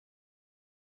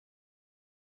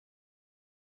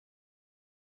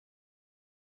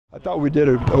I thought we did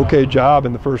an okay job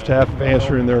in the first half of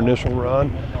answering their initial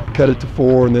run, cut it to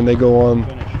 4, and then they go on,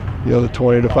 the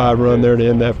 20-5 run there to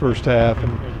end that first half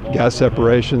and got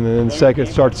separation. And then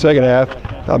start the second half,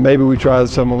 thought maybe we tried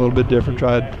something a little bit different,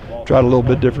 tried a little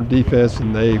bit different defense,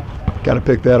 and they got to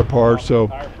pick that apart. So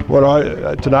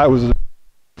tonight was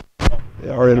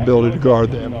our inability to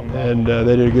guard them, and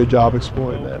they did a good job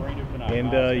exploiting that.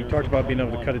 And you talked about being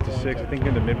able to cut it to 6. I think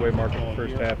in the midway mark of the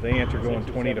first half, they answered going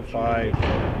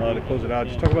 20-5 to close it out.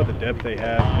 Just talk about the depth they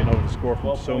have, being able to score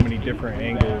from so many different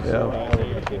angles.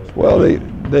 Yeah. Well,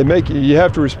 they make you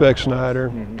have to respect Snyder.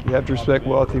 Mm-hmm. You have to respect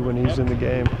Welty when he's in the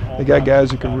game. They got guys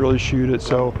who can really shoot it.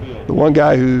 So the one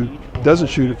guy who doesn't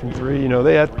shoot it from 3,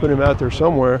 they have to put him out there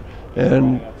somewhere.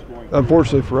 And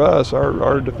unfortunately for us,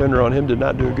 our defender on him did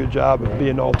not do a good job of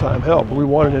being all-time help. We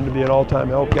wanted him to be an all-time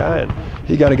help guy, and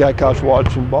he got a guy caught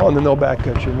watching the ball, and then they'll back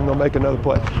cut you, and then they'll make another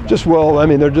play.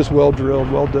 They're just well-drilled,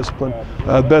 well-disciplined.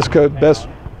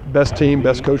 Best team,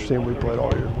 best coach team we played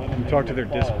all year. You talked to their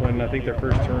discipline. I think their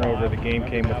first turnover of the game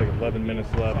came with 11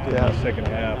 minutes left in the second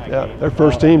half. Yeah, their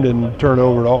first team didn't turn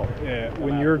over at all. Yeah,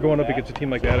 when you're going up against a team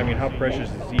like that, how precious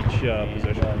is each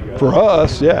possession for you guys? For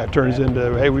us, it turns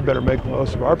into, hey, we better make the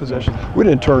most of our possession. We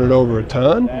didn't turn it over a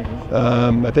ton.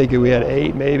 I think we had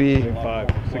 8, maybe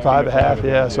 5.5.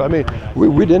 Yeah, so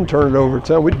we didn't turn it over a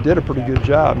ton. We did a pretty good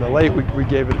job. In the late, we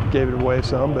gave it away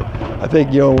some, but I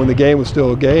think when the game was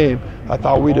still a game, I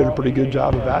thought we did a pretty good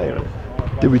job of valuing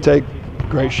it. Did we take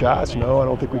great shots? No, I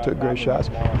don't think we took great shots.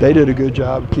 They did a good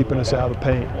job of keeping us out of the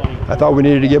paint. I thought we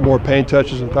needed to get more paint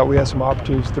touches. I thought we had some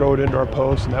opportunities to throw it into our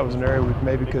post, and that was an area we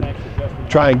maybe could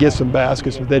try and get some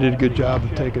baskets, but they did a good job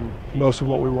of taking most of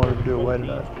what we wanted to do away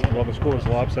tonight. Well, the score was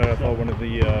lopsided. I thought one of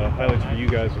the highlights for you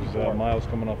guys was Miles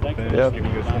coming off the bench, giving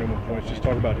you guys 21 points. Just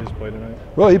talk about his play tonight.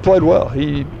 Well, he played well.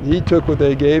 He took what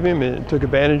they gave him and took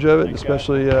advantage of it,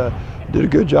 especially did a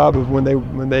good job of when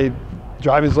they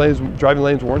driving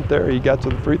lanes weren't there, he got to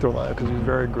the free throw line because he was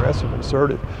very aggressive and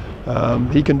assertive.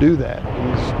 He can do that.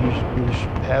 He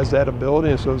has that ability,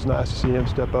 and so it's nice to see him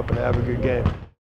step up and have a good game.